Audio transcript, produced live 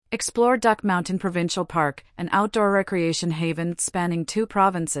Explore Duck Mountain Provincial Park, an outdoor recreation haven spanning 2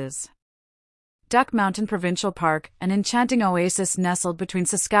 provinces. Duck Mountain Provincial Park, an enchanting oasis nestled between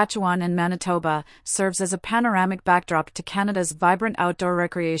Saskatchewan and Manitoba, serves as a panoramic backdrop to Canada's vibrant outdoor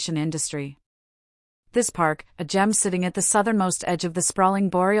recreation industry. This park, a gem sitting at the southernmost edge of the sprawling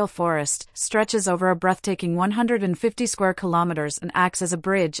boreal forest, stretches over a breathtaking 150 square kilometers and acts as a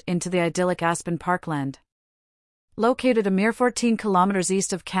bridge into the idyllic Aspen parkland. Located a mere 14 kilometers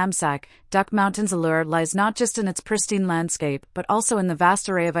east of Kamsack, Duck Mountain's allure lies not just in its pristine landscape but also in the vast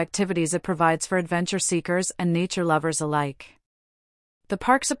array of activities it provides for adventure seekers and nature lovers alike. The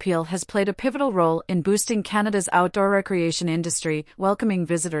park's appeal has played a pivotal role in boosting Canada's outdoor recreation industry, welcoming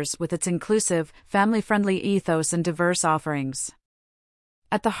visitors with its inclusive, family-friendly ethos and diverse offerings.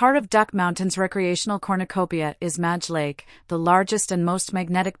 At the heart of Duck Mountain's recreational cornucopia is Madge Lake, the largest and most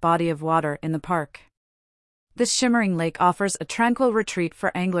magnetic body of water in the park. This shimmering lake offers a tranquil retreat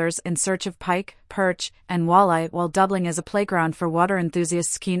for anglers in search of pike, perch, and walleye while doubling as a playground for water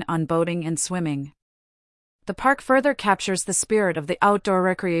enthusiasts keen on boating and swimming. The park further captures the spirit of the outdoor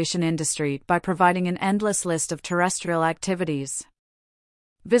recreation industry by providing an endless list of terrestrial activities.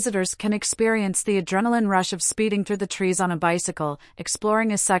 Visitors can experience the adrenaline rush of speeding through the trees on a bicycle,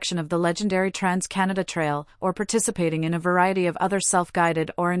 exploring a section of the legendary Trans-Canada Trail, or participating in a variety of other self-guided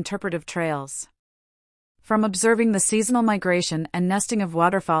or interpretive trails. From observing the seasonal migration and nesting of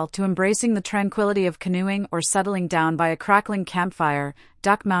waterfowl to embracing the tranquility of canoeing or settling down by a crackling campfire,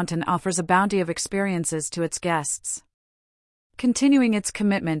 Duck Mountain offers a bounty of experiences to its guests. Continuing its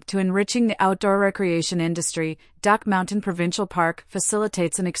commitment to enriching the outdoor recreation industry, Duck Mountain Provincial Park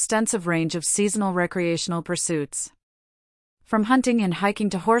facilitates an extensive range of seasonal recreational pursuits. From hunting and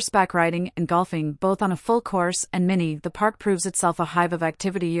hiking to horseback riding and golfing, both on a full course and mini, the park proves itself a hive of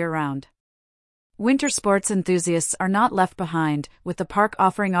activity year-round. Winter sports enthusiasts are not left behind, with the park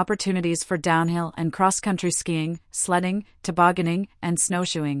offering opportunities for downhill and cross-country skiing, sledding, tobogganing, and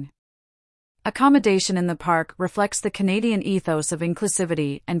snowshoeing. Accommodation in the park reflects the Canadian ethos of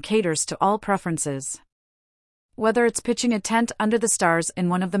inclusivity and caters to all preferences. Whether it's pitching a tent under the stars in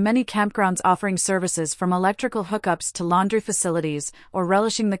one of the many campgrounds offering services from electrical hookups to laundry facilities, or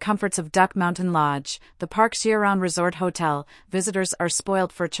relishing the comforts of Duck Mountain Lodge, the park's year-round resort hotel, visitors are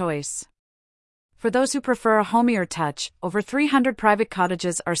spoiled for choice. For those who prefer a homier touch, over 300 private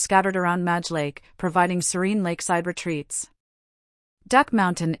cottages are scattered around Madge Lake, providing serene lakeside retreats. Duck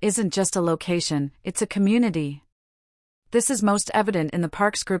Mountain isn't just a location, it's a community. This is most evident in the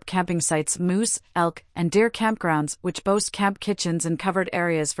park's group camping sites Moose, Elk, and Deer campgrounds, which boast camp kitchens and covered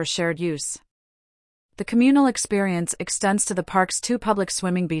areas for shared use. The communal experience extends to the park's 2 public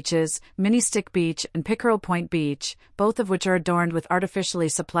swimming beaches, Mini Stick Beach and Pickerel Point Beach, both of which are adorned with artificially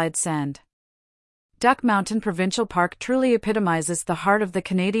supplied sand. Duck Mountain Provincial Park truly epitomizes the heart of the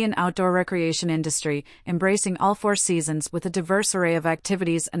Canadian outdoor recreation industry, embracing all 4 seasons with a diverse array of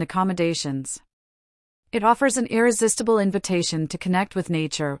activities and accommodations. It offers an irresistible invitation to connect with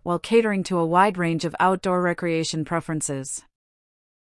nature while catering to a wide range of outdoor recreation preferences.